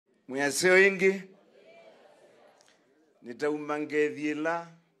Mwaseo ingi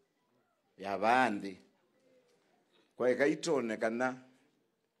nitaumangethila ya bandi kwa ikaitone kana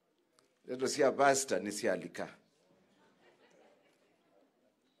leto sia pastor ni sialika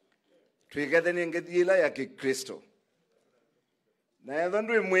twigete ni ngethila ya Kikristo na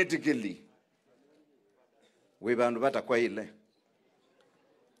yathandu imwetikili we bandu batakwa ile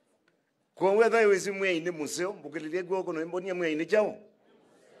kwa wetha wezi mweini museo mbukililie gwoko no imbonia mweini chao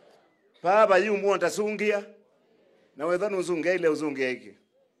baba yumonda sungia na wetha nuzungia ile uzungia iki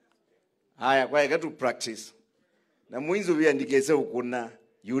haya kwa ikatu practice na mwinzo viandikeze ukuna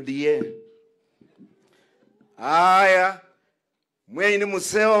UDA haya mweini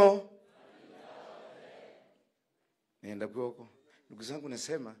museo nenda gwoko. Ndugu zangu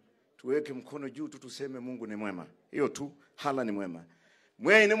nasema tuweke mkono juu tu tuseme Mungu ni mwema. Hiyo tu, hala ni mwema.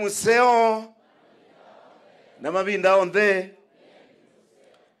 Mweini museo na mabinda onthe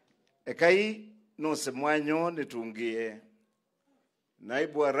ekai nose mwanyo nitungie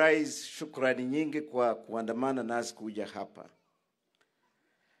naibu wa rais, shukrani nyingi kwa kuandamana nasi kuja hapa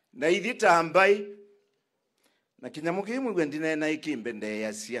na idhita ambai na kinyamuki imwe ndine na ikimbe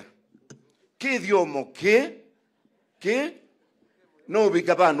ndeyasia kithiomo ki no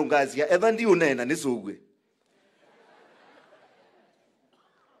bikabandu ngazia etha ndi unena nisugwe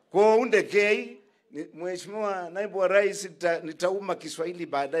kwa undekei Mheshimiwa naibu wa rais nitauma Kiswahili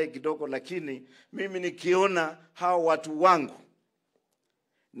baadaye kidogo, lakini mimi nikiona hao watu wangu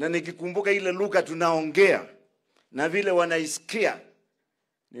na nikikumbuka ile lugha tunaongea na vile wanaisikia,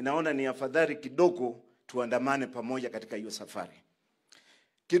 ninaona ni afadhali kidogo tuandamane pamoja katika hiyo safari.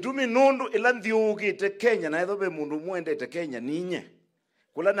 Kitumi nundu ila nthiugite Kenya na etho be mundu mwendete Kenya ninye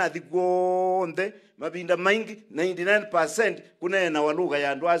kula na thigwonde mabinda maingi 99% kuna na walugha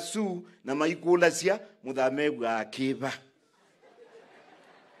ya andu asu na maikula cia muthamegu akiba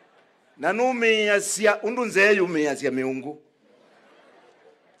na nume asia undu nzeyu me asia meungu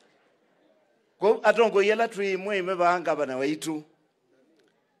ko atongo yela tui mweme banga bana waitu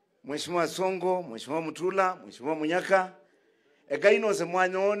Mheshimiwa Songo, Mheshimiwa Mutula, Mheshimiwa Munyaka ekaino se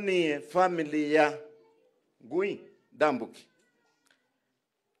mwanyoni family ya Ngui Ndambuki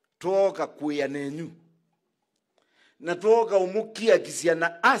toka kuya nenyu na toka umukia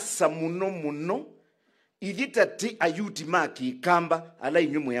kisiana asa muno iditati ayuti maki kamba ala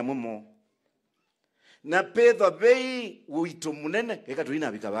inyumu ya momo na pedha bei uito munene eka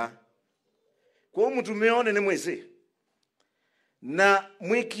tuina bikaba kwa mtu meone ni mwese na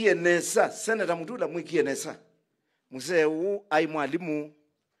mwikie nesa Senator Mutula mwikie nesa mzee huu ai mwalimu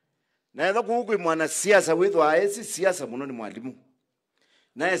na yatha kuukwi mwana siasa witho aesi siasa muno ni mwalimu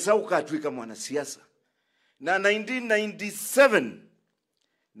na esa ukatwika mwana siasa na 1997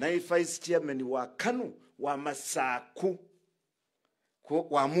 na vice chairman wa KANU wa Masaku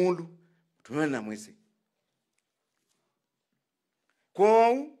wa Mulu tumena mwezi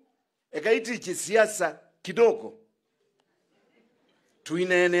kwa ekaiti kisiasa kidogo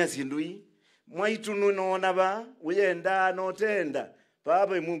tuinene asindui mwaitu nunaona ba uyenda notenda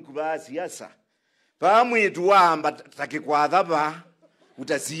baba Mungu ba siasa pamwitu wamba takikwatha ba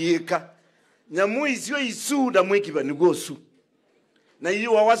utasiika nyamuisio isuda mwekiba nigosu na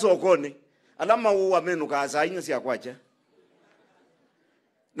iyo wasokone alama uwa menu kaza inyo sia kwacha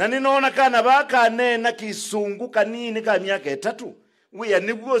na ninaona kana baka nena kisungu kanini ka miaka 3 wiya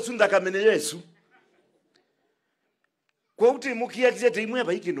nigosu ndakamene Yesu kwa uti mukia tete imwe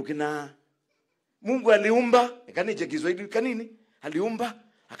ba ikindu kina Mungu aliumba kanije Kiswahili kanini aliumba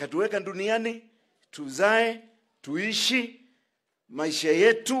akatuweka duniani tuzae tuishi maisha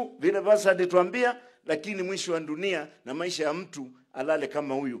yetu vile basi alituambia, lakini mwisho wa dunia na maisha ya mtu alale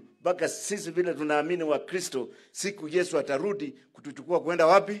kama huyu. Baka sisi vile tunaamini wa Kristo siku Yesu atarudi kutuchukua kwenda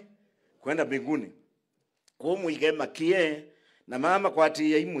wapi? Kwenda mbinguni. Kwa muigema kie na mama kwa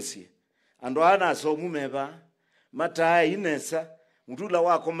ati ya imusi ando ana asomu meba mataa inesa mutula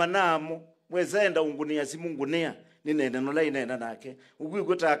wako manamo mwezenda ungunia si mungunia ninenda nola inenda nake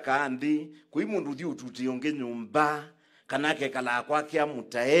ugwigota kandi kuimundu thi ututi onge nyumba kanake kala kwake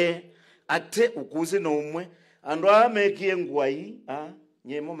amutae ate ukuze no umwe ando amekie Ngui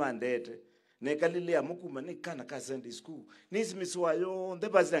nyemo mandete nekalile amukuma nikana ka Sunday school nisimisiwa yo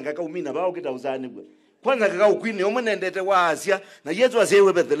ndebasi ngaka umina bawo kitauzani gwe kwanza kaka ukwini omwe nendete wasia na Yesu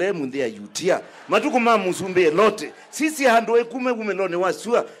asewe Bethlehem ndia yutia matuku mamusumbe lote sisi hando ekume kumelone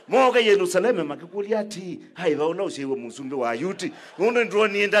wasua moga Yerusalemu makikuli ati hai baona usewe musumbe wa yuti uno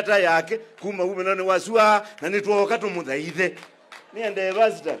ndroni ndata yake kuma kumelone wasua na nitwoka tumuthaithe niende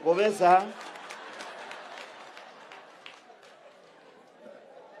basita kobesa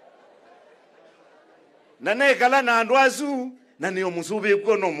na nekala na andu asu na niyo musubi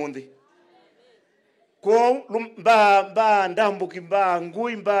ko no mundi ko mba Ndambuki mba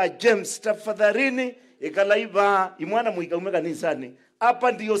Ngui mba James tafadhalini ikalaiva imwana muikaume kanisani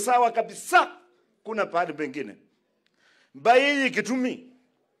hapa ndio sawa kabisa. Kuna pale pengine mbayi kitumi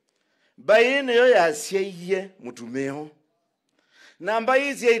bayine yo yasiye mutumeo na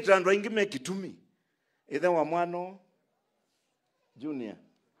mbayi zi itandwa ingime kitumi either wa mwano Junior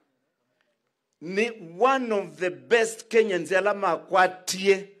ni one of the best Kenyans alama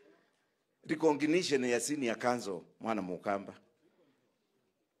kwatie recognition ya senior council mwana mukamba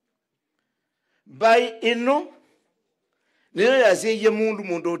by ino niyo yasiye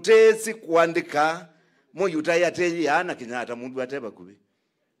mundu otesi kuandika mo yutayate yana kinyata mundu ateba kubi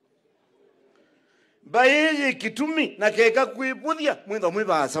bayi kitumi na keka kuipudia mwendo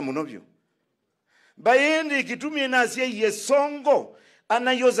mwibasa munobyo bayi kitumi na asiye yesongo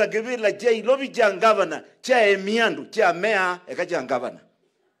anayoza gebela je ilobi jangavana cha emiandu cha mea ekaja ngavana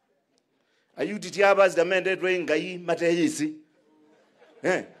ayuti tiabas da mende Ngui mateyisi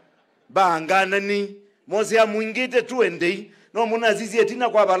bangana ni moze ya mwingite tuendei no munazizi etina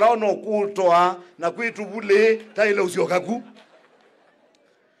kwa balao no kutoa na kuitubule taile usiokaku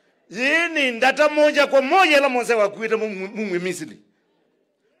yini ndata moja kwa moja la moze wa kuita mumwe Misri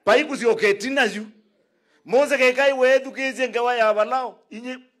paiku sioketina yu moze kekai wedu kizi ngawa ya balao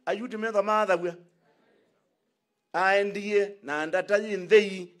inye ayuti meza maadha bwa aendie na ndata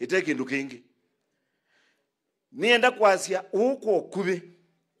yindei iteke ndukingi nienda kwasia uko kube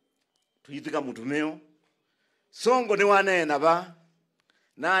tuyitika mutumeo songo ni wanena ba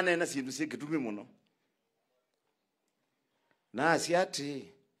nane na sindu sikitumi muno na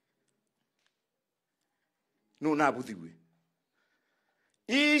asiati nuna buthiwe.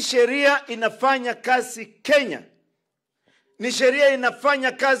 Hii sheria inafanya kazi Kenya. Ni sheria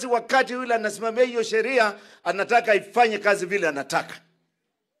inafanya kazi wakati yule anasimamia hiyo sheria anataka ifanye kazi vile anataka.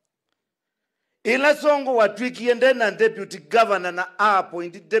 Ila songo watuikiende na deputy governor na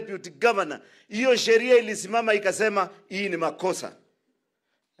appoint deputy governor. Hiyo sheria ilisimama ikasema hii ni makosa.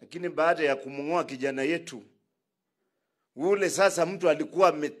 Lakini baada ya kumungoa kijana yetu ule sasa mtu alikuwa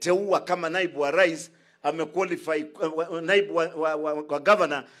ameteua kama naibu wa rais amequalify naibu wa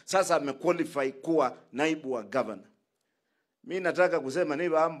governor sasa amequalify kuwa naibu wa governor. Mimi nataka kusema ni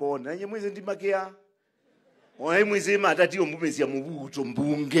bambo na nye mwizi ndimakia ohe mwizi matatio mbumezi ya mubuto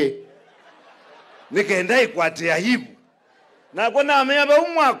mbunge nikaenda ikwate aibu na kona ameyaba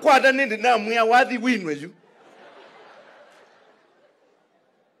umwa kwata nindi na muya wathi winwe yu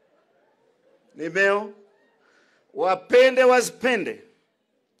nimeo wapende wasipende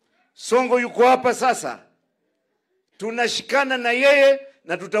songo yuko hapa sasa. Tunashikana na yeye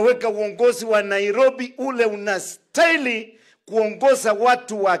na tutaweka uongozi wa Nairobi ule unastahili kuongoza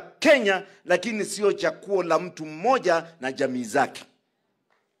watu wa Kenya, lakini sio chakuo la mtu mmoja na jamii zake.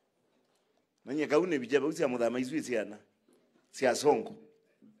 Manye kaune bijaba usi ya mudhama izwi siana siya songo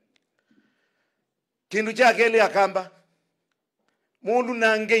kindu chake ile akamba mundu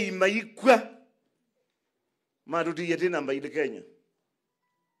nange imaikwa maruti yete namba ile Kenya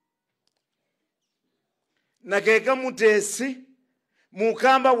na keka mutesi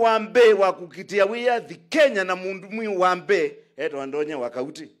mukamba wambe wa kukitia wia the Kenya na mundu mwi wambe eto andonya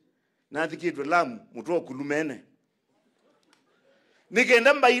wakauti na thikitwe Lamu muto kulumene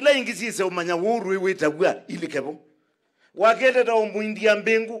nikenda mbaila ingisise umanya wuru witagwa ilikebo wakete ta omuindia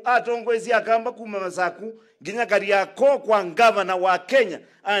mbengu atongwezi akamba kuma masaku nginya kari yako kwa governor wa Kenya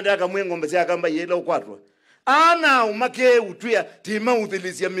andaka mwengombe zi akamba yela ukwatwa ana umake utwia tima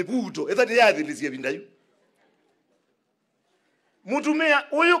uthilizia mibuto ethati ya thilizia bindayu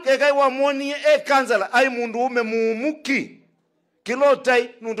mutumia uyu kekai wa moni kansala ai mundu ume mumuki kilotai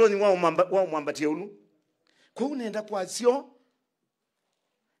nundoni wa umambatie ulu kwa unenda kwa sio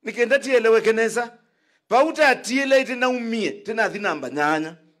nikenda tielewe kenesa pauta atiele itina umie tena thinamba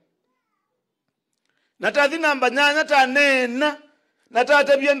nyanya na ta thinamba nyanya ta nena na ta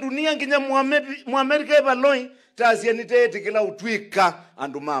tabia dunia nginya mu America ebaloi ta sianite tikila utwika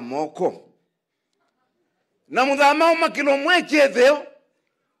andu mamoko na mudhama umakilo mweche theo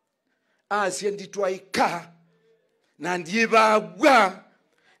asienditwaika na ndibagwa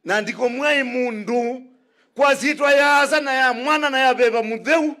na ndiko mwai mundu kwa zitwa ya asa na ya mwana na ya beba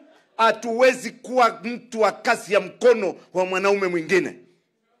mudheu atuwezi kuwa mtu wa kasi ya mkono wa mwanaume mwingine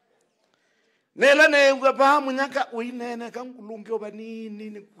nela ne ngapa munyaka uinene kangulunge oba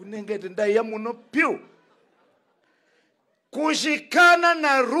nini kunengete ndai ya muno piu kushikana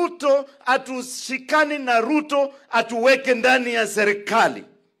na Ruto atushikani na Ruto atuweke ndani ya serikali.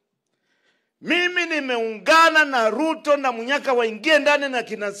 Mimi nimeungana na Ruto na Munyaka waingie ndani na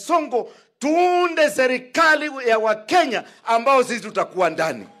kina Songo tuunde serikali ya Wakenya ambao sisi tutakuwa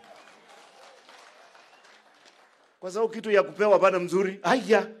ndani. Kwa sababu kitu ya kupewa bana mzuri,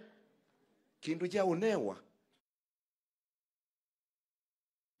 haya kindu cha unewa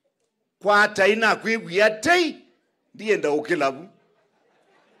kwa taina kwigwia tei ndiye ndaukilabu.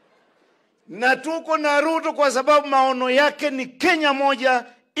 Na tuko na Ruto kwa sababu maono yake ni Kenya moja,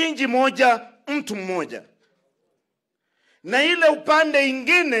 inji moja, mtu mmoja. Na ile upande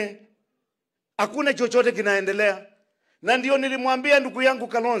ingine hakuna chochote kinaendelea. Na ndio nilimwambia ndugu yangu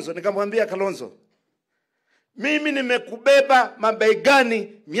Kilonzo, nikamwambia Kilonzo, mimi nimekubeba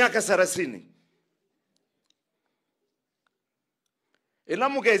mabegani miaka 30. Ila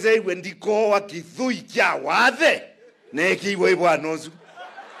mugeze iwe ndiko wa kithui cha wathe neki iwe bwanozu.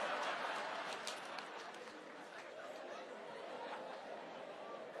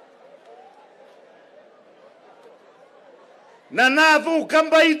 Na nathu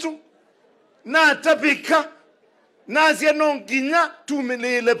kamba itu na tapika na zianonginya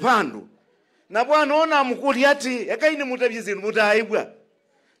tumilile pandu. Na bwana ona mukulia ati ekaini mutabyizi mutaibwa.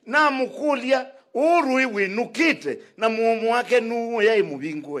 Na mukulia urui winukite na muomu wake nuwe ya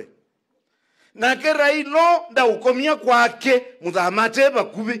imubingwe. Na kera ilo da ukomia kwake muthamate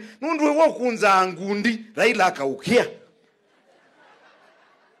bakubi nunduwe wakunza angundi Raila akaukia.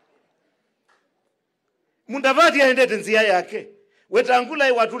 Mundavati ya endete nzia yake. Wetangula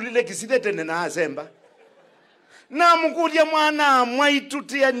iwatulile kisidete nena asemba. Na mukulia mwana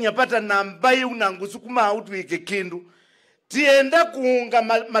mwaitutia nyapata nambai unangusukuma autu ike kindu. Tienda kuunga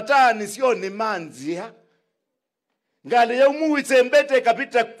matani sio ni manzia. Ngale ya umuwise mbete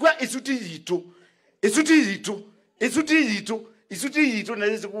kapita kwa isuti yitu. Na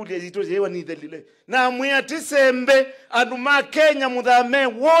hizi kulia yitu zewa nidhelile. Na mwea sembe anuma Kenya mudhame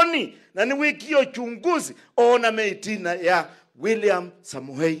woni. Na ni wiki yo chunguzi ona meitina ya William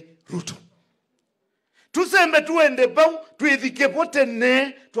Samoei Ruto. Tusembe tuende bau, tuidhike pote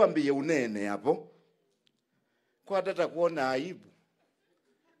ne, tuambie unene hapo. Kwa data kuona aibu.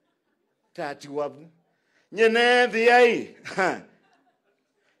 Tati wabu. Nyene viyai.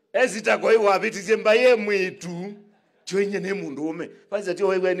 Ezita kwa hiyo wabiti zemba ye mwitu. Chwe nyene mundu ume. Fansi ati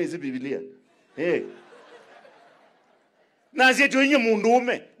wewe ni zi Biblia. Na zi chwe nye mundu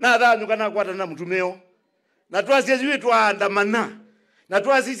ume. Na adhanyu kana kwa tana mtumeo. Na tuwasia ziwe tuandamana. Na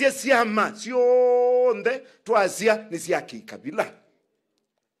tuwasia siyama. Sionde. Tuwasia ni siyaki kabila.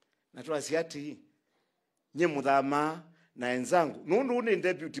 Na tuwasia ati nye mudhama na enzangu. Nundu ni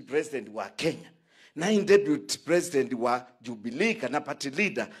deputy president wa Kenya. Na deputy president wa Jubilee na party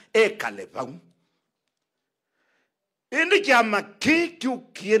leader Kalebamu. Indi chama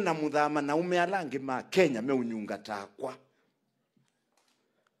kiukie na mudhama na umealangi ma Kenya me unyunga takwa.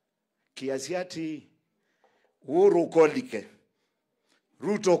 Kiasi ati Uhuru kolike,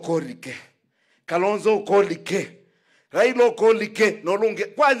 Ruto kolike, Kilonzo kolike, Raila kolike, nolunge.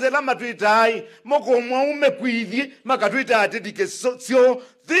 Kwanze lama tuitai, moko mwaume kuithi, maka tuita atidike. So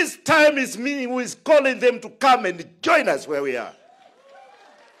this time is me who is calling them to come and join us where we are.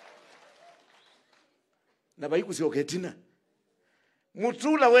 Na baiku si oketina.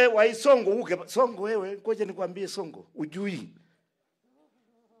 Mutula we wa songo uke. Songo wewe, koje nikwambie songo. Ujui.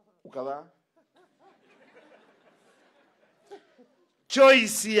 Ukawa.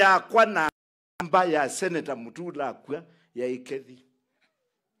 Choice ya kwa na namba ya Senator Mutula kwa ya ikethi.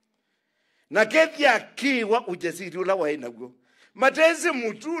 Na kethi ya kiwa ujasiri ula wa inago. Matezi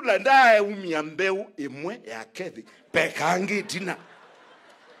Mutula ndae umiambeu imwe ya kethi. Pekangi tina.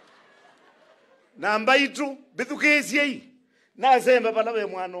 Namba itu bithukezi yei. Na semba palawe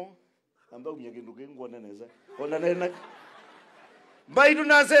mwano. Namba umyakinduke ngwaneneza. Onanena. Mbaitu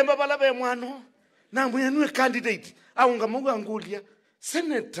na semba palawe mwano. Na mwenye candidate. Aunga mungu angulia.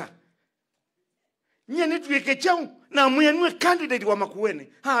 Senator. Nyeni tuweke chau. Na mwenye candidate wa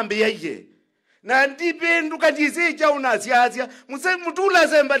Makueni. Hambe ya ye. Na ndipendu kanjizi chau na siasia. Mutula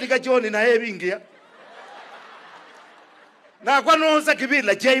semba likachoni na hebi ingia. Na kwa noza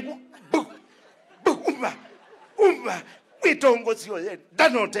kibila jaibu. Umba. Witongo siyo ye.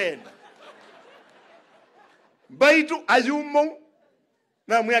 Danotenda. Baitu ayumo.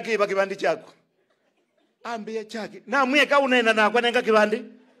 Na mweke iba kibandi chako. Ambia chake. Na mweka unena na kwa nenga kibandi.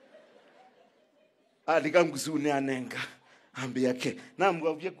 Alika mkusune anenga. Ambia ke. Na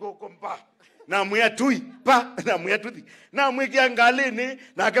mwavye koko mpa. Na mwea tui. Pa. Na mwea tui. Na mweke angalini.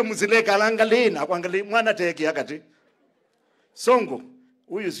 Na ke muzileka alangalini. Na kwa angalini. Mwana teki yakati. Songo.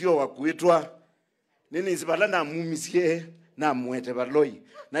 Uyu siyo wakuitwa. Nini isipala na mumisie. Na mwete baloi.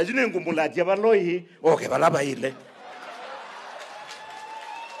 Na june ngumulatia baloi. Oke balaba ile.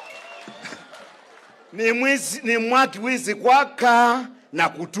 Ni mwaki wizi kwaka na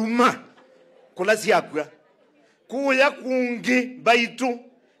kutuma. kulasi yakwa kuya kungi baitu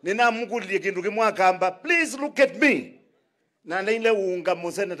nina mukulie kindu kimwakamba please look at me na ile unga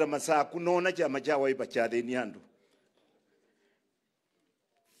museneta masaku nona chama cha waipa cha theni andu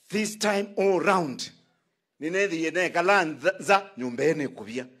this time all round ninethi yene kalanza nyumbene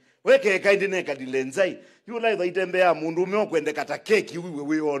kubia weke kaindi ne kadilenzai yula itembea mundu umeokwende kata keki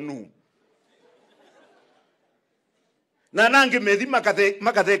wiwe onu na nangi methi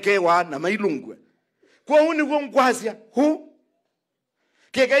makathekewa na mailungwe kwa uni wo ngwazia hu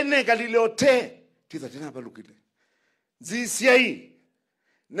kekaine kalileote titha tena balukile zisiai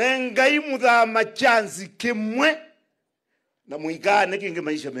nengai mutha machanzi kimwe na muigane kinge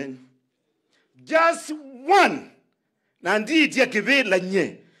maisha menyu just one na ndiitia kivila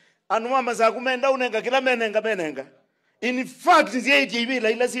nye anuwa maza kumenda unenga kila menenga in fact zieti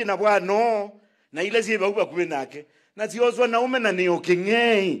ibila ila sina bwano na ila siba kuba kubenake na ziozwa na ume na niyo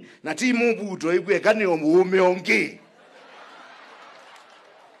kingei na timu buto igwe kani omuume ongi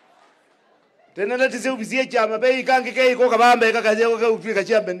tena lati se ubizie chama be ikange ke iko kabambe kakaje ko utwika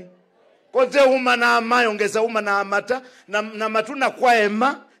chambeni kote uma na mayongeza uma na mata na matuna kwa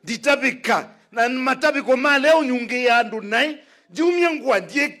ema ditabika na matabiko male unyunge yandu nai jumye ngwa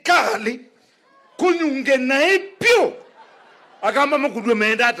die kali kunyunge nai pio akamba mukudwe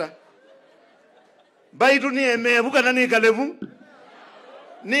meendata baitu ni emebuka nani kalevu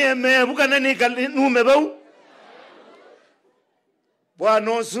ni emebuka nani nume bau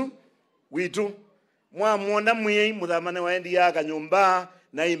bwanosu witu mwamuona mwe mudhamane waendi yaka nyumba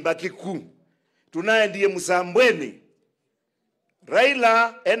na imbakiku tunaye ndiye Msambweni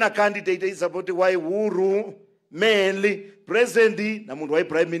Raila ena candidate is support why Uhuru mainly president na mundu wa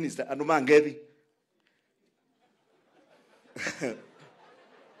prime minister anuma ngethi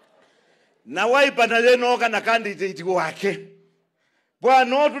na waipa na leno kana candidate wake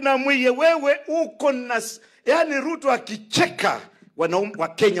bwana tunamwiye wewe uko na yani Ruto akicheka wa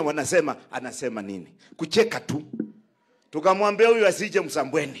Kenya wanasema anasema nini kucheka tu tukamwambia huyu asije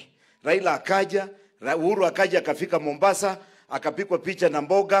Msambweni Raila akaja Uhuru akaja akafika Mombasa akapikwa picha na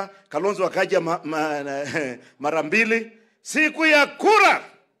mboga Kalonzo akaja mara mbili siku ya kura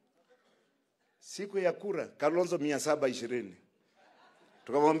Kalonzo 720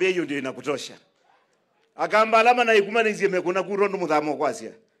 tukamwambia hiyo ndio inakutosha akamba alama na ikumanizie mekuna kurondo mudhamo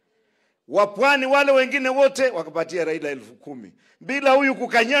kwasia wapwani wale wengine wote wakapatia Raila 10,000 bila huyu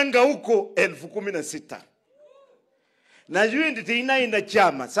kukanyanga huko 16,000 na yui ndite ina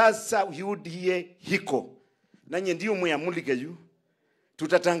chama sasa UDA hiko nanye ndio muyamulike yu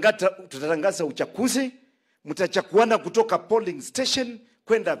tutatangaza uchaguzi mtachakuana kutoka polling station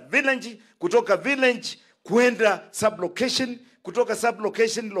kwenda village kutoka village kwenda sublocation kutoka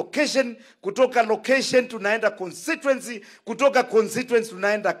sublocation location kutoka location tunaenda constituency kutoka constituency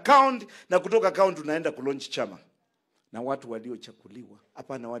tunaenda county na kutoka county tunaenda kulonchi chama na watu waliochakuliwa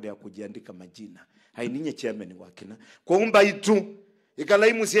hapana wale ya kujiandika majina haininye chairman wakina kwa umba itu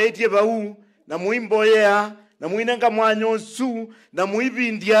ikalaimu siaitie bau na muimbo ya na muinenga mwanyosu na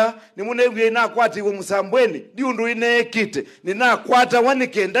muibindia ni munegwe na kwati wo Msambweni ndiundu ine kite ni na kwata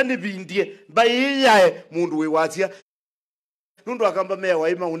wanikenda nibindie bayiyae mundu we watia nundu akamba meya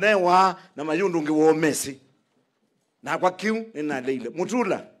waima unewa na mayundu ngiwomesi na kwa kiu nina leile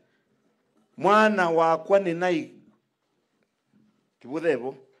Mutula mwana wakwa ninai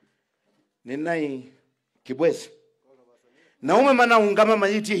kibuthebo ninai kibwesi na ume mana ungama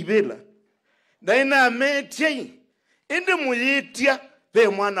mayiti ibela na ina metie indi muyitia pe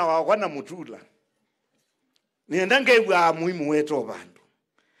mwana wakwa na Mutula nienda ngeibwa muhimu wetu abandu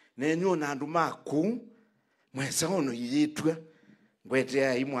nenyo na andu maku mwesa ono yitwa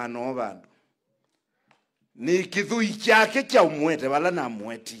ngwetea imwana obandu ni kithui chake cha umwete wala na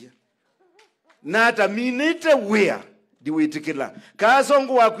mwetia na ata minite wea diwitikila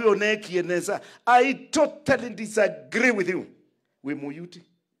kasongo wakuyo nekienesa I totally disagree with you we muyuti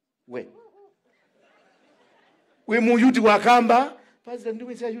we muyuti wakamba president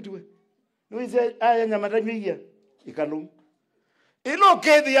ndiwe sia yuti we ndiwe aya nyamatanyia ikalu ilo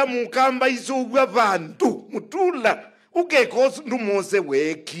kethi ya mukamba isugwa bantu Mutula ukekosu ndumose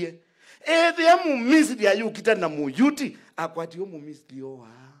wekie ethi ya mumisri ayukita na muyuti akwati yo mumisri owa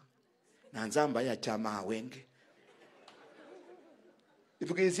na nzamba ya chama wenge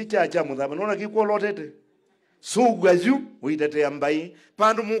ifukisi cha mudhama nona kikolotete sugwa yu uitete ambai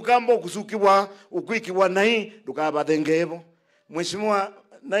pandu mukamba kusukiwa ukwikiwa nai dukabathengebo Mheshimiwa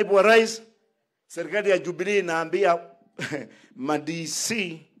Naibu wa Rais serikali ya Jubilee naambia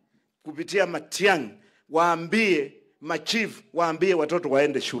madisi kupitia Matiang'i waambie machief waambie watoto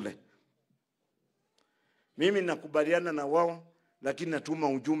waende shule. Mimi nakubaliana na wao lakini natuma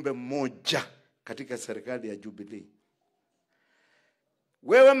ujumbe mmoja katika serikali ya Jubilee.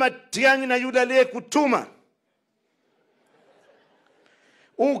 Wewe Matiang'i na yule aliyekutuma,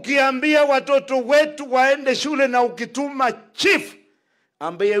 ukiambia watoto wetu waende shule na ukituma chief,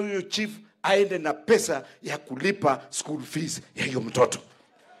 ambaye huyo chief aende na pesa ya kulipa school fees ya hiyo mtoto.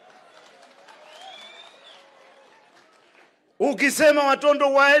 Ukisema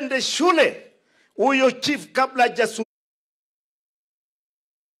watoto waende shule, huyo chief kabla hajazungumza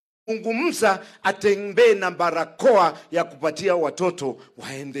atembee na barakoa ya kupatia watoto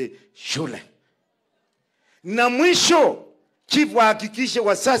waende shule. Na mwisho chief wahakikishe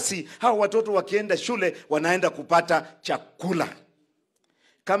wasasi hao watoto wakienda shule wanaenda kupata chakula.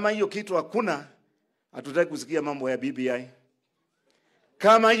 Kama hiyo kitu hakuna, hatutaki kusikia mambo ya BBI.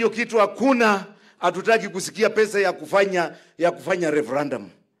 Kama hiyo kitu hakuna, hatutaki kusikia pesa ya kufanya referendum.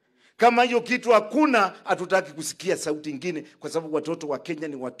 Kama hiyo kitu hakuna, hatutaki kusikia sauti nyingine, kwa sababu watoto wa Kenya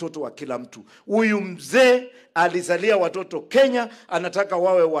ni watoto wa kila mtu. Huyu mzee alizalia watoto Kenya, anataka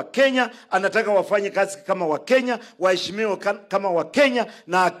wawe wa Kenya, anataka wafanye kazi kama wa Kenya, waheshimiwe kama wa Kenya,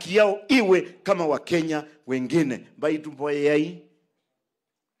 na haki yao iwe kama wa Kenya wengine. Baitu boyei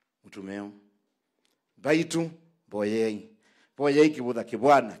utumeo. Baitu boyei. Boyei kibudha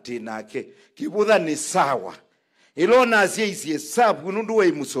kibwana tinake. Kibudha ni sawa. Ilona asia isi hesabu nundu wa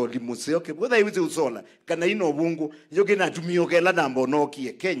imusoli museo kibudha iwize usola kana ino bungu yoke na tumiyokela na mbonoki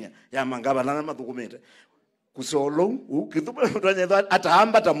ye Kenya ya mangaba na mathukumete kusolo ukithuba mutanya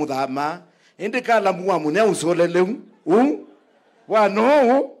atahamba tamuthama indi kala muamu ne usolele wa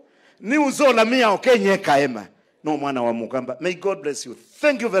no ni usola mia o Kenya kaema no mwana wa Mukamba. May God bless you.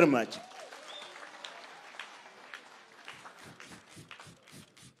 Thank you very much.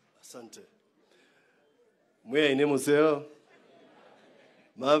 Asante. Mwe ine museo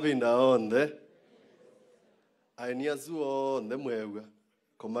mavinda onde ainiazuo onde mwewa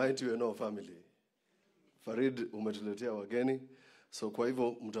komaiti weno family. Farid umetuletea wageni, so kwa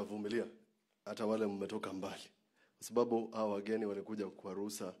hivyo mtavumilia hata wale mmetoka mbali, kwa sababu hao wageni walikuja kwa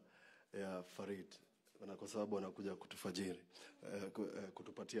ruhusa ya Farid na kwa sababu wanakuja kutufajiri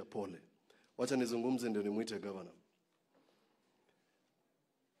kutupatia pole. Wacha nizungumze ndio nimuite governor,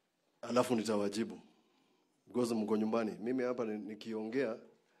 alafu nitawajibu because mko nyumbani. Mimi hapa nikiongea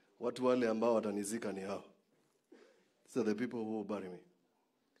watu wale ambao watanizika ni hao. So the people who bury me.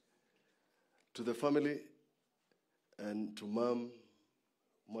 To the family and to Mom,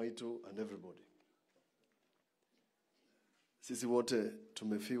 Maitu and everybody. Sisi wote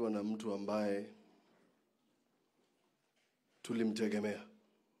tumefiwa na mtu ambaye tulimtegemea.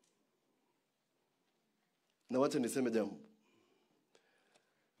 Na wacha niseme jambo.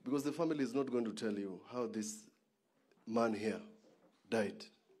 Because the family is not going to tell you how this man here died.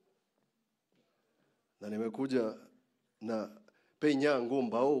 Na nimekuja na penya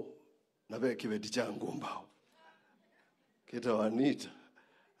ngombao na be kibeti cha ngombao. Kita wanita.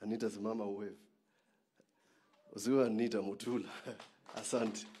 Anita simama uwevu. Uziwa Anita Mutula.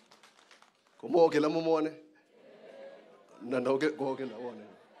 Asante. Kumoke la mumone. Na ndoke koke na wone.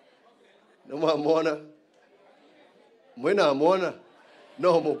 Na mwamona. Mwena amona.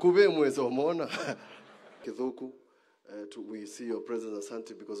 No mukube mwezo mona. Kithuku we see your presence.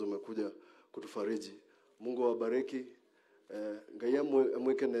 Asante because umekuja kutufariji. Mungu awabariki. Ngaya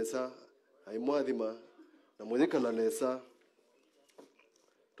mweke nesa haimwadhima na mweka la nesa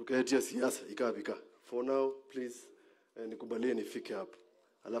tukaetia siasa ikabika. For now please nikubalie nifike hapo.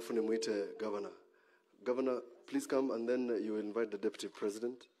 Alafu nimuite governor. Governor, please come and then you will invite the deputy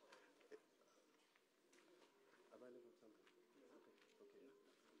president.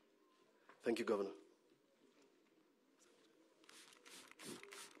 Thank you, Governor.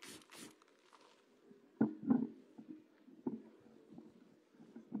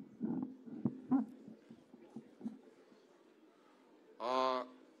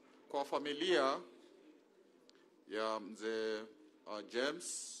 Kwa familia ya mzee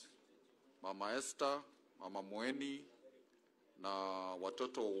James, Mama Esther, Mama Makueni na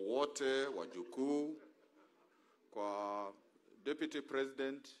watoto wote wajukuu, kwa Deputy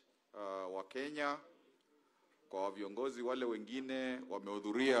President wa Kenya, kwa viongozi wale wengine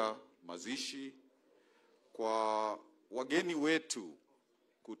wamehudhuria mazishi, kwa wageni wetu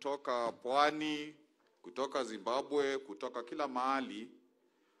kutoka Pwani, kutoka Zimbabwe, kutoka kila mahali,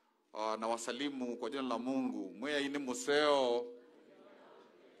 na wasalimu kwa jina la Mungu. Mweya ine museo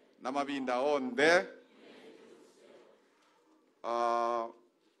na mabinda onde.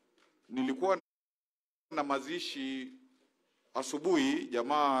 Nilikuwa na mazishi asubuhi,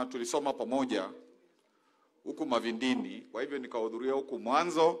 jamaa tulisoma pamoja huku Mavindini, kwa hivyo nikahudhuria huku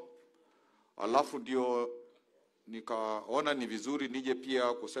mwanzo, alafu ndio nikaona ni vizuri nije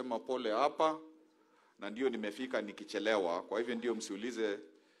pia kusema pole hapa, na ndio nimefika nikichelewa. Kwa hivyo ndio msiulize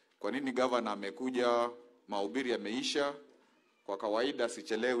kwa nini governor amekuja, mahubiri yameisha. Kwa kawaida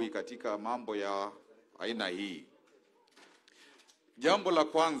sichelewi katika mambo ya aina hii. Jambo la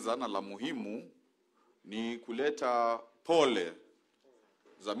kwanza na la muhimu ni kuleta pole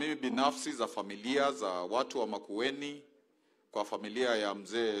za mimi binafsi, za familia, za watu wa Makueni, kwa familia ya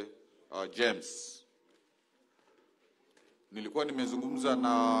mzee James. Nilikuwa nimezungumza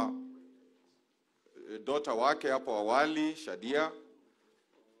na daughter wake hapo awali, Shadia.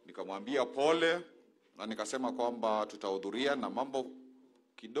 Nikamwambia pole na nikasema kwamba tutahudhuria, na mambo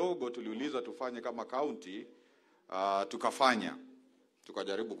kidogo tuliulizwa tufanye kama county,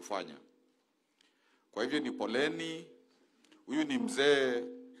 tukajaribu kufanya. Kwa hivyo ni poleni. Huyu ni mzee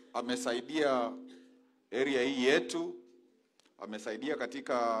amesaidia area hii yetu, amesaidia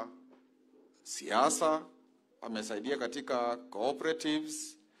katika siasa, amesaidia katika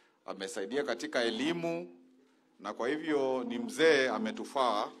cooperatives, amesaidia katika elimu, na kwa hivyo ni mzee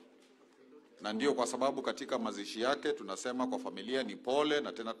ametufaa. Na ndio kwa sababu katika mazishi yake tunasema kwa familia ni pole,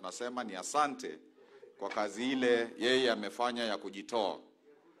 na tena tunasema ni asante kwa kazi ile yeye amefanya ya kujitoa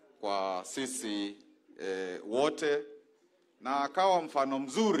kwa sisi wote, na akawa mfano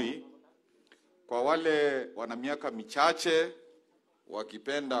mzuri kwa wale wana miaka michache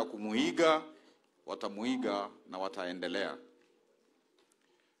wakipenda kumuiga, watamuiga na wataendelea.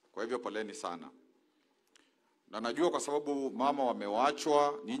 Kwa hivyo poleni sana. Na najua kwa sababu mama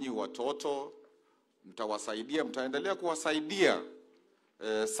wamewachwa, nyinyi watoto mtawasaidia, mtaendelea kuwasaidia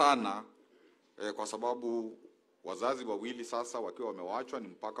sana, kwa sababu wazazi wawili sasa wakiwa wamewachwa ni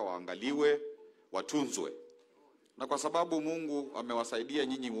mpaka waangaliwe, watunzwe. Na kwa sababu Mungu amewasaidia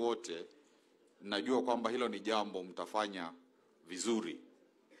nyinyi wote, najua kwamba hilo ni jambo mtafanya vizuri.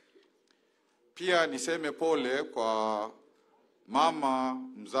 Pia niseme pole kwa mama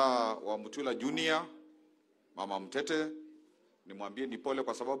mzaa wa Mutula Junior, Mama Mtete. Nimwambie ni pole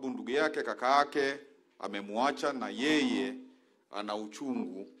kwa sababu ndugu yake, kaka yake amemuacha, na yeye ana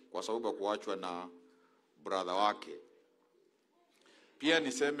uchungu kwa sababu ya kuachwa na brother wake. Pia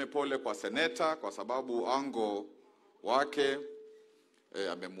niseme pole kwa seneta kwa sababu ango wake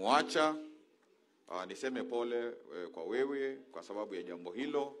amemuacha. Niseme pole kwa wewe kwa sababu ya jambo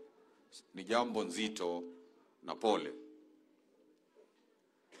hilo. Ni jambo nzito na pole.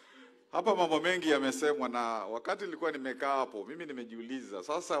 Hapa mambo mengi yamesemwa, na wakati nilikuwa nimekaa hapo mimi nimejiuliza,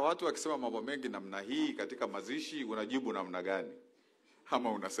 sasa watu wakisema mambo mengi namna hii katika mazishi unajibu namna gani?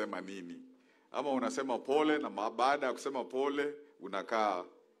 Ama unasema nini? Ama unasema pole na baada ya kusema pole unakaa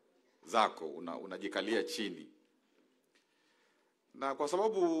zako, unajikalia chini. Na kwa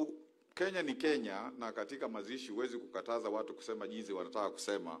sababu Kenya ni Kenya, na katika mazishi huwezi kukataza watu kusema jinsi wanataka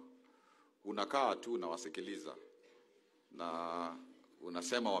kusema, unakaa tu na wasikiliza na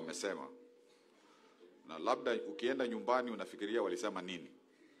unasema wamesema, na labda ukienda nyumbani unafikiria walisema nini.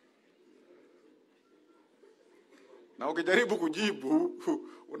 Na ukijaribu kujibu,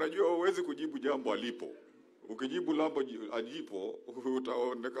 unajua huwezi kujibu jambo alipo. Ukijibu jambo alipo,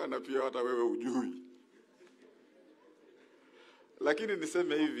 utaonekana pia hata wewe hujui. Lakini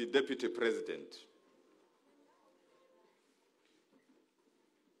niseme hivi, Deputy President,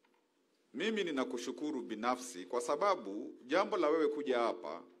 mimi ninakushukuru binafsi kwa sababu jambo la wewe kuja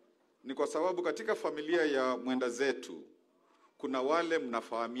hapa ni kwa sababu katika familia ya mwenda zetu kuna wale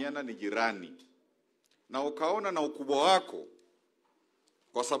mnafahamiana, ni jirani, na ukaona na ukubwa wako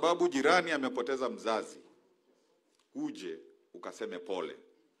kwa sababu jirani amepoteza mzazi, uje ukaseme pole.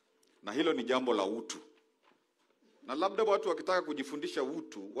 Na hilo ni jambo la utu. Na labda watu wakitaka kujifundisha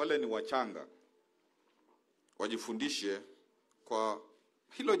utu, wale ni wachanga, wajifundishe kwa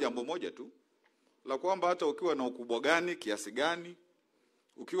hilo jambo moja tu, la kwamba hata ukiwa na ukubwa gani, kiasi gani,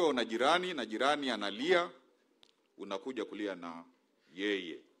 ukiwa una jirani na jirani analia, unakuja kulia na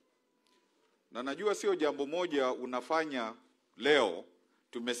yeye. Na najua sio jambo moja unafanya leo,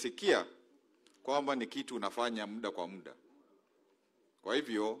 tumesikia kwamba ni kitu unafanya muda kwa muda. Kwa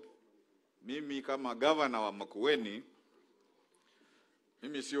hivyo mimi kama governor wa Makueni,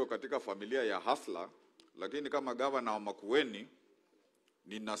 mimi sio katika familia ya hasla, lakini kama governor wa Makueni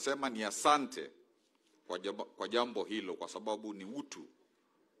ninasema ni asante kwa jambo hilo, kwa sababu ni utu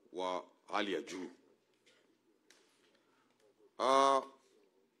wa hali ya juu.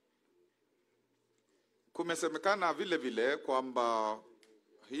 Kumesemekana vile vile kwamba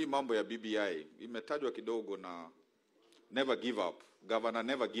hii mambo ya BBI imetajwa kidogo na never give up, governor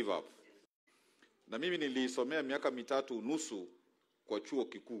never give up. Na mimi nilisomea miaka 3.5 kwa chuo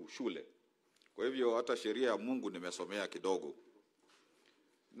kikuu shule. Kwa hivyo hata sheria ya Mungu nimesomea kidogo.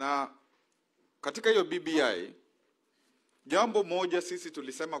 Na katika hiyo BBI jambo moja sisi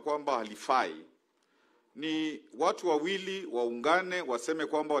tulisema kwamba halifai ni watu wawili waungane waseme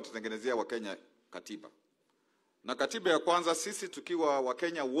kwamba watatengenezea Wakenya katiba. Na katiba ya kwanza, sisi tukiwa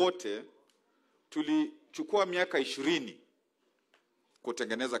Wakenya wote tulichukua miaka 20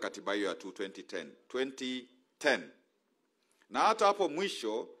 kutengeneza katiba hiyo ya 2010. Na hata hapo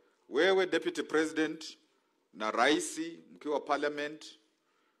mwisho, wewe Deputy President na Rais mkiwa Parliament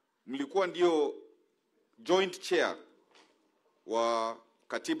mlikuwa ndio joint chair wa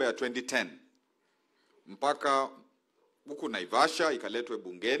katiba ya 2010 mpaka huku Naivasha ikaletwe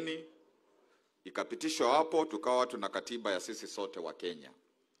bungeni, ikapitishwa hapo, tukawa tuna katiba ya sisi sote wa Kenya.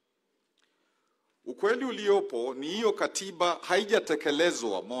 Ukweli uliopo ni hiyo katiba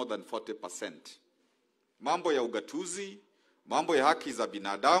haijatekelezwa more than 40%. Mambo ya ugatuzi, mambo ya haki za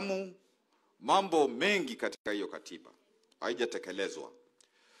binadamu, mambo mengi katika hiyo katiba haijatekelezwa.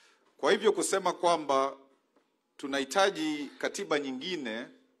 Kwa hivyo kusema kwamba tunahitaji katiba nyingine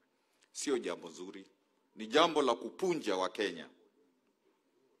sio jambo zuri. Ni jambo la kupunja wa Kenya.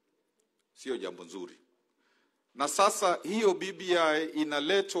 Sio jambo nzuri. Na sasa hiyo BBI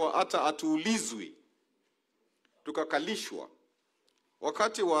inaletwa hata atuulizwi. Tukakalishwa.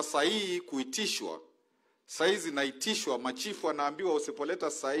 Wakati wa sahihi kuitishwa, sahihi zinaitishwa, machifu anaambiwa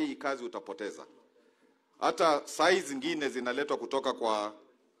usipoleta sahihi kazi utapoteza. Hata sahihi zingine zinaletwa kutoka kwa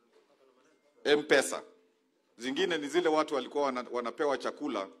M-Pesa. Zingine ni zile watu walikuwa wanapewa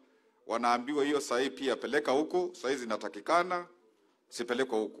chakula, wanaambiwa hiyo sahihi pia peleka huko, sahihi zinatakikana,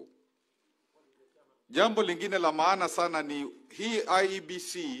 sipelekwa huko. Jambo lingine la maana sana ni hii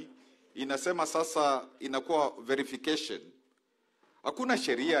IEBC inasema sasa inakuwa verification. Hakuna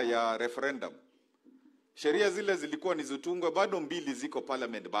sheria ya referendum. Sheria zile zilikuwa nizitungwe, bado 2 ziko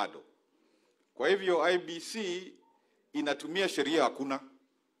Parliament bado. Kwa hivyo IEBC inatumia sheria hakuna.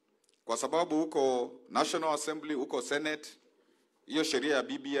 Kwa sababu huko National Assembly, huko Senate, hiyo sheria ya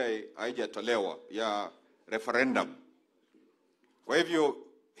BBI haijatolewa ya referendum. Kwa hivyo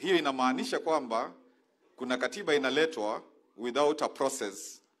hiyo inamaanisha kwamba kuna katiba inaletwa without a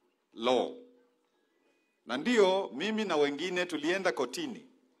process law. Na ndio mimi na wengine tulienda kotini.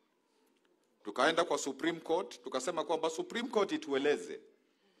 Tukaenda kwa Supreme Court, tukasema kwamba Supreme Court itueleze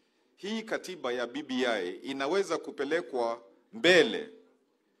hii katiba ya BBI inaweza kupelekwa mbele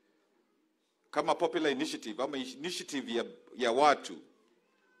kama popular initiative ama initiative ya watu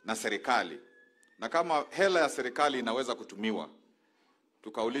na serikali, na kama hela ya serikali inaweza kutumiwa.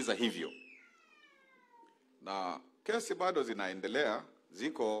 Tukauliza hivyo. Na kesi bado zinaendelea,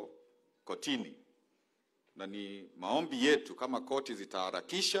 ziko kotini. Na ni maombi yetu kama koti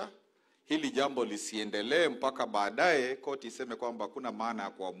zitaharakisha hili jambo lisiendelee mpaka baadaye koti iseme kwamba kuna maana ya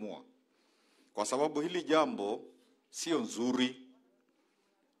kuamua. Kwa sababu hili jambo sio nzuri.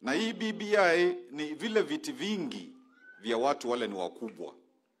 Na hii BBI ni vile viti vingi vya watu wale ni wakubwa.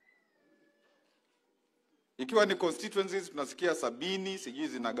 Ikiwa ni constituencies tunasikia 70, sijui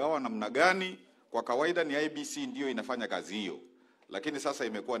zinagawa namna gani. Kwa kawaida ni IEBC ndio inafanya kazi hiyo. Lakini sasa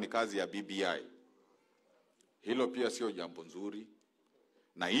imekuwa ni kazi ya BBI. Hilo pia sio jambo nzuri.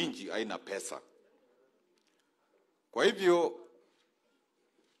 Na inji haina pesa. Kwa hivyo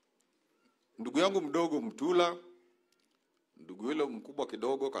ndugu yangu mdogo Mutula, ndugu yule mkubwa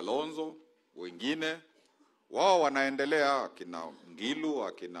kidogo Kilonzo, wengine wao wanaendelea, akina Ngilu,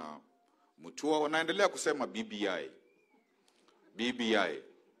 akina Mutua wanaendelea kusema BBI. BBI.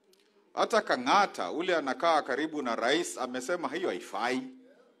 Hata Kang'ata ule anakaa karibu na rais amesema hiyo haifai.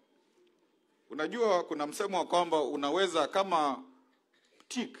 Unajua kuna msemo wa kwamba unaweza kama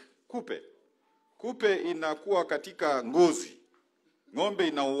kupe inakuwa katika ngozi. Ng'ombe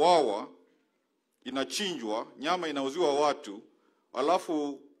inauawa, inachinjwa, nyama inauziwa watu,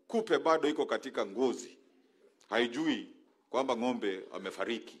 alafu kupe bado iko katika ngozi. Haijui kwamba ng'ombe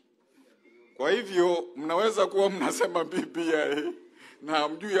amefariki. Kwa hivyo mnaweza kuwa mnasema BBI na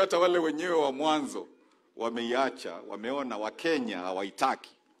mjui hata wale wenyewe wa mwanzo wameiacha, wameona Wakenya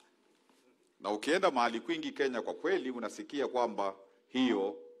hawaitaki. Na ukienda mahali kwingi Kenya kwa kweli unasikia kwamba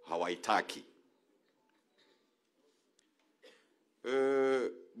hiyo hawaitaki.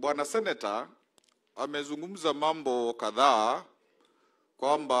 Bwana Senator amezungumza mambo kadhaa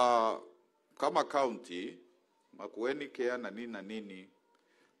kwamba kama county Makueni Kea na nini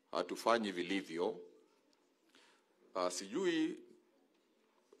hatufanyi vilivyo. Sijui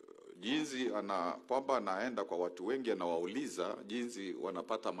jinsi kwamba anaenda kwa watu wengi anawauliza jinsi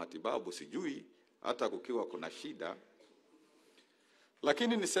wanapata matibabu, sijui hata kukiwa kuna shida.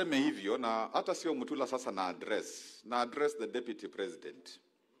 Lakini niseme hivyo, na hata sio Mutula sasa na address the Deputy President.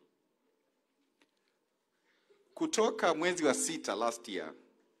 Kutoka mwezi wa 6 last year,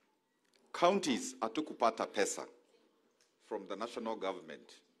 counties hatukupata pesa from the national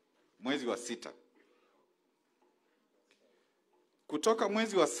government. Mwezi wa 6. kutoka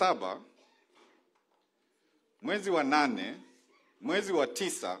mwezi wa 7, mwezi wa 8, mwezi wa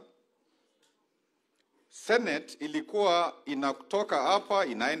 9, Senate ilikuwa inatoka hapa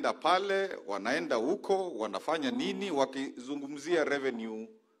inaenda pale, wanaenda huko, wanafanya nini, wakizungumzia revenue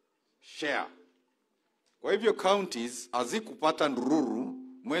share. Kwa hivyo counties hazikupata ndururu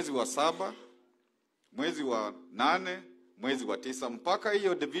mwezi wa 7, mwezi wa 8, mwezi wa 9, mpaka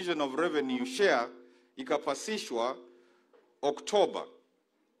hiyo division of revenue share ikapasishwa Oktoba,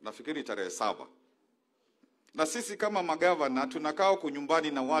 nafikiri tarehe 7. Na sisi kama magavana tunakaa huko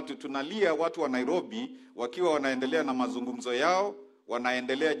nyumbani na watu, tunalia watu wa Nairobi wakiwa wanaendelea na mazungumzo yao,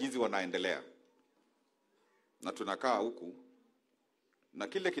 wanaendelea jinsi wanaendelea. Na tunakaa huku na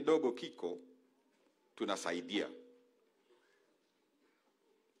kile kidogo kiko tunasaidia.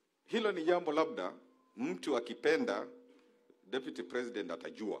 Hilo ni jambo labda mtu akipenda Deputy President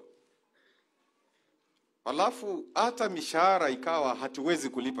atajua. Alafu hata mishahara ikawa hatuwezi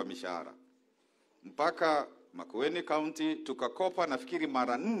kulipa mishahara. Mpaka Makueni County tukakopa nafikiri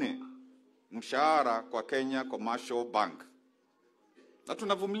mara 4 mshahara kwa Kenya Commercial Bank. Na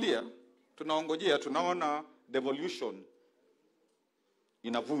tunavumilia, tunaongojea, tunaona devolution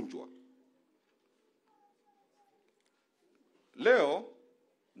inavunjwa. Leo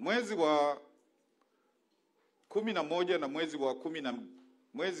mwezi wa 11 na mwezi wa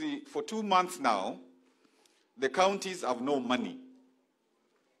 10 for 2 months now, the counties have no money.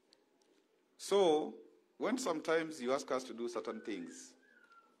 So, when sometimes you ask us to do certain things,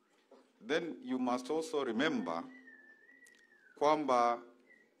 then you must also remember kwamba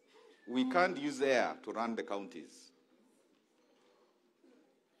we can't use air to run the counties.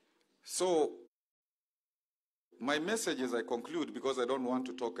 So, my message as I conclude, because I don't want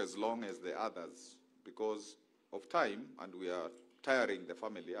to talk as long as the others, because of time, and we are tiring the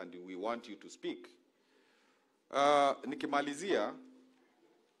family, and we want you to speak. Nikimalizia,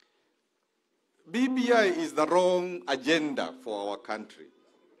 BBI is the wrong agenda for our country.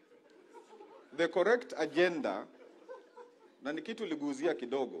 The correct agenda, na nikitu liguzia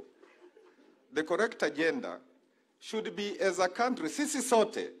kidogo, the correct agenda should be as a country, sisi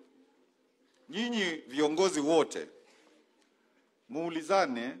sote, nyinyi viongozi wote,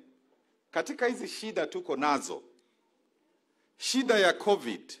 muulizane katika hizi shida tuko nazo. Shida ya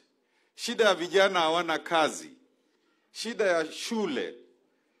COVID, shida ya vijana hawana kazi, shida ya shule,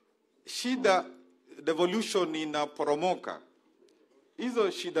 shida devolution inaporomoka.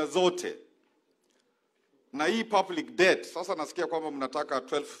 Hizo shida zote. Na hii public debt, sasa nasikia kwamba mnataka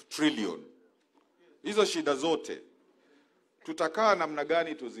 12 trillion. Hizo shida zote tutakaa namna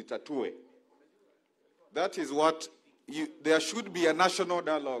gani tuzitatue? That is what there should be a national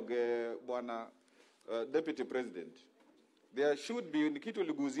dialogue, bwana Deputy President. There should be, nikitu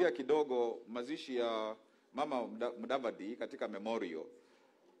liguzia kidogo mazishi ya Mama Mudavadi katika memorial.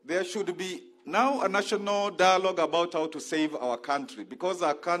 There should be now a national dialogue about how to save our country, because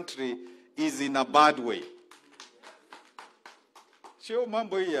our country is in a bad way. Sio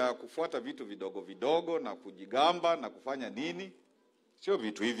mambo hii ya kufuata vitu vidogo vidogo na kujigamba na kufanya nini. Sio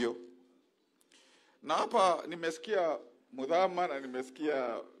vitu hivyo. Na hapa nimesikia Mudhama na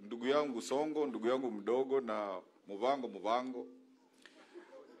nimesikia ndugu yangu Songo, ndugu yangu mdogo na Muvango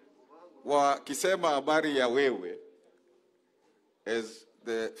wakisema habari ya wewe as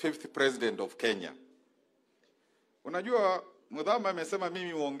the 5th president of Kenya. Unajua Mudhama amesema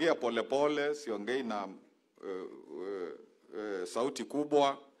mimi huongea polepole, siongei na sauti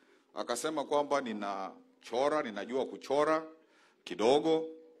kubwa. Akasema kwamba ninajua kuchora kidogo.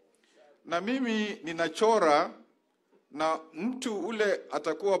 Na mimi ninachora, na mtu ule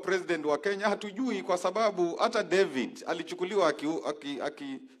atakuwa president wa Kenya hatujui, kwa sababu hata David alichukuliwa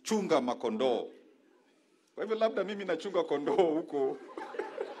akichunga makondoo. Kwa hivyo labda mimi nachunga kondoo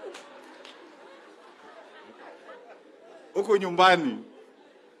huko nyumbani.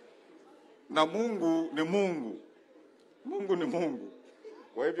 Na Mungu ni Mungu. Mungu ni Mungu.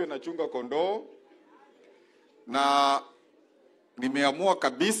 Kwa hivyo nachunga kondoo, na nimeamua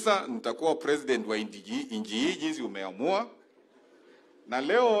kabisa nitakuwa president wa nchi hii jinsi umeamua. Na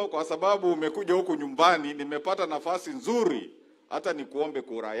leo kwa sababu umekuja huku nyumbani, nimepata nafasi nzuri hata nikuombe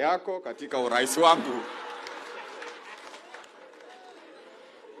kura yako katika urais wangu.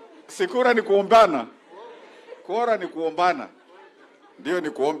 Sikura ni kuombana. Kura ni kuombana. Ndio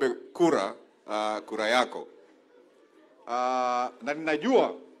nikuombe kura yako. Na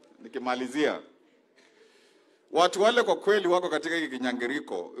ninajua nikimalizia, watu wale kwa kweli wako katika hiki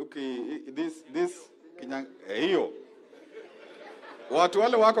kinyangiriko, hiyo. Watu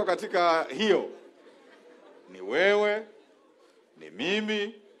wale wako katika hiyo ni wewe, ni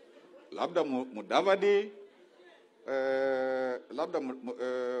mimi, labda Mudavadi, labda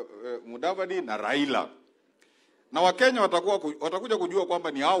Mudavadi na Raila. Na Wakenya watakuja kujua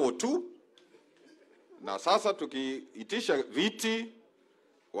kwamba ni hao tu. Na sasa tukiitisha viti,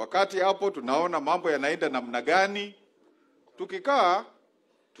 wakati hapo tunaona mambo yanaenda namna gani, tukikaa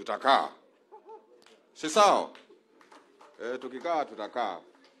tutakaa. Si sawa? Tukikaa tutakaa.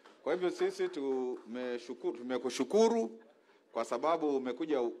 Kwa hivyo sisi tumekushukuru kwa sababu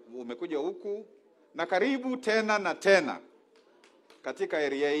umekuja huku na karibu tena na tena katika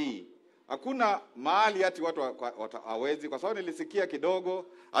area hii. Hakuna mahali ati watu hawezi, kwa sababu nilisikia kidogo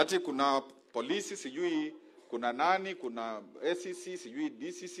ati kuna polisi, sijui kuna nani, kuna ACC, sijui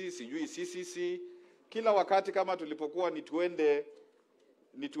DCC, sijui CCC. Kila wakati kama tulipokuwa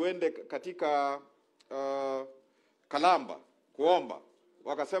nituende katika Kalamba kuomba,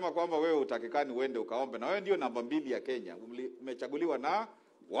 wakasema kwamba wewe utakikani uende ukaombe, na wewe ndio namba 2 ya Kenya, umechaguliwa na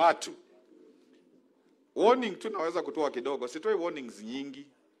watu. Warning tunaweza kutoa kidogo, sitoi warnings nyingi.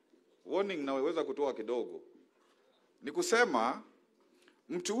 Warning naweza kutoa kidogo. Ni kusema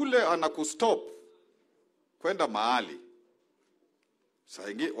mtu ule anakustop kwenda mahali.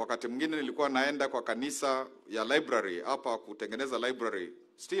 Wakati mwingine nilikuwa naenda kwa kanisa ya library hapa kutengeneza library,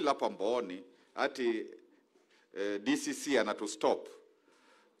 still hapa Mbooni, ati DCC anatustop.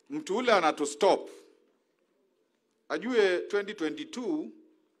 Mtu ule anatustop, ajue 2022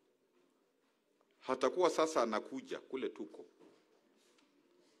 hatakuwa sasa anakuja kule tuko.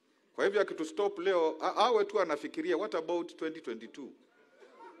 Kwa hivyo akitustop leo, awe tu anafikiria what about 2022?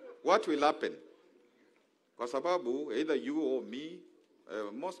 What will happen? Kwa sababu either you or me,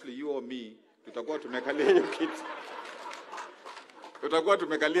 mostly you or me, tutakuwa tumekalia hiyo kiti. Tutakuwa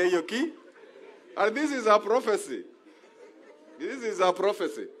tumekalia hiyo kiti. And this is a prophecy. This is a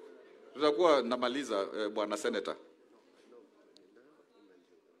prophecy. Tutakuwa namaliza bwana senator.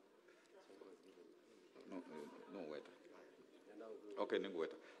 No wait. Okay,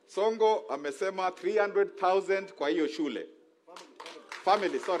 ningueta. Songo amesema 300,000 kwa hiyo shule.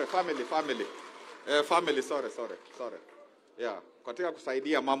 Family, sorry. Family, sorry. Yeah, katika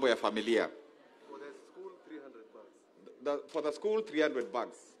kusaidia mambo ya familia. For the school 300 bags. For the school 300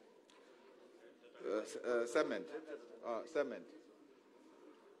 bags. Cement. Cement.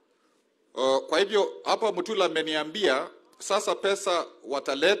 Kwa hivyo hapa Mutula ameniambia sasa pesa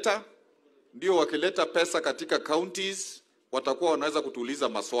wataleta, ndio wakileta pesa katika counties watakuwa wanaweza kutuuliza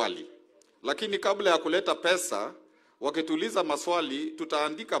maswali. Lakini kabla ya kuleta pesa, wakituuliza maswali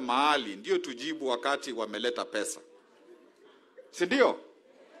tutaandika mahali ndio tujibu wakati wameleta pesa. Si ndio?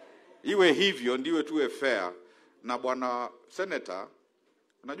 Iwe hivyo ndio tuwe fair. Na bwana senator,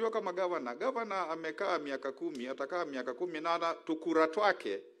 unajua kama governor amekaa miaka 10, atakaa miaka 10 na tukura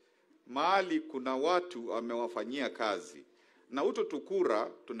twake mahali kuna watu amewafanyia kazi. Na uto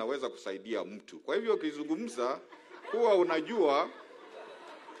tukura tunaweza kusaidia mtu. Kwa hivyo ukizungumza huwa unajua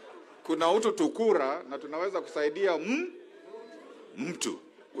kuna uto tukura na tunaweza kusaidia mtu.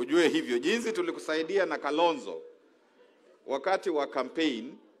 Ujue hivyo. Jinsi tulikusaidia na Kilonzo wakati wa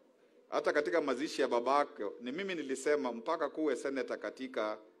campaign, hata katika mazishi ya babake, ni mimi nilisema mpaka kuwe senator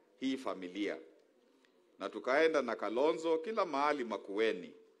katika hii familia. Na tukaenda na Kilonzo kila mahali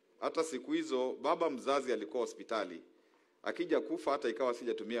Makueni. Hata siku hizo baba mzazi alikuwa hospitali. Akija kufa hata ikawa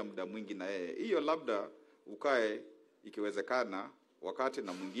sijatumia muda mwingi na yeye. Hiyo labda ukae ikiwezekana wakati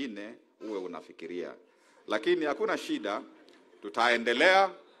na mwingine uwe unafikiria. Lakini hakuna shida,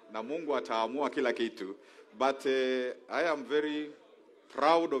 tutaendelea na Mungu ataamua kila kitu. But I am very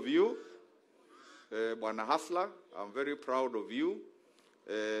proud of you, Bwana Hasla. I'm very proud of you.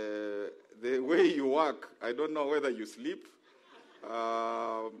 The way you work, I don't know whether you sleep.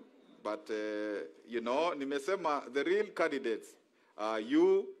 But you know, nimesema the real candidates are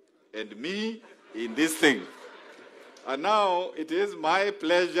you and me in this thing. And now it is my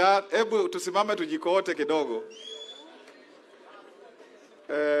pleasure. Hebu tusimame tujikoote kidogo.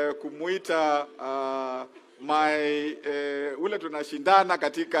 Kumuita ule tunashindana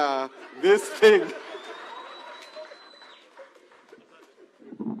katika this thing.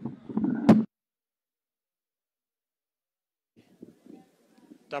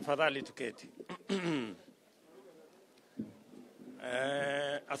 Tafadhali tuketi.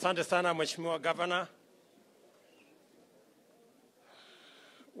 Asante sana Mheshimiwa Governor.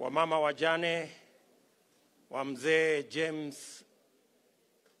 Wamama wajane wa mzee James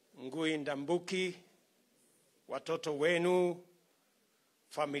Ngui Ndambuki, watoto wenu,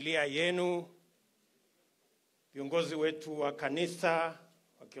 familia yenu, viongozi wetu wa kanisa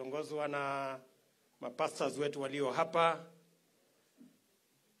wakiongozwa na mapastors wetu walio hapa,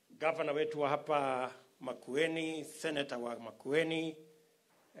 governor wetu wa hapa Makueni, senator wa Makueni,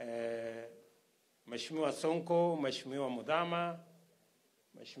 Mheshimiwa Sonko, Mheshimiwa Mudhama,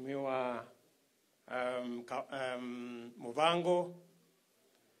 Mheshimiwa Muvango,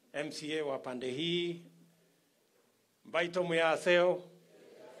 MCA wa pande hii, Mbaito Muyaseo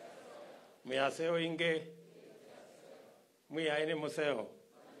inge, Muyaine Museo,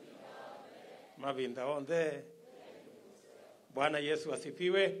 Mavinda onde. Bwana Yesu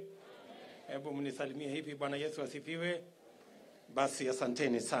asifiwe. Hebu mnisalimie hivi, Bwana Yesu asifiwe. Basi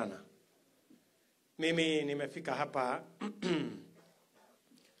asanteni sana. Mimi nimefika hapa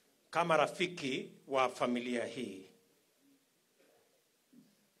kama rafiki wa familia hii.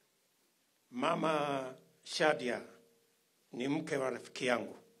 Mama Shadia ni mke wa rafiki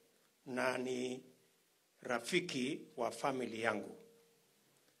yangu na ni rafiki wa family yangu.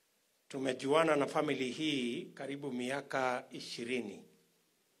 Tumejuana na family hii karibu miaka 20.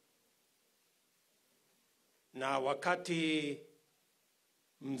 Na wakati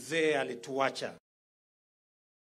mzee alituacha,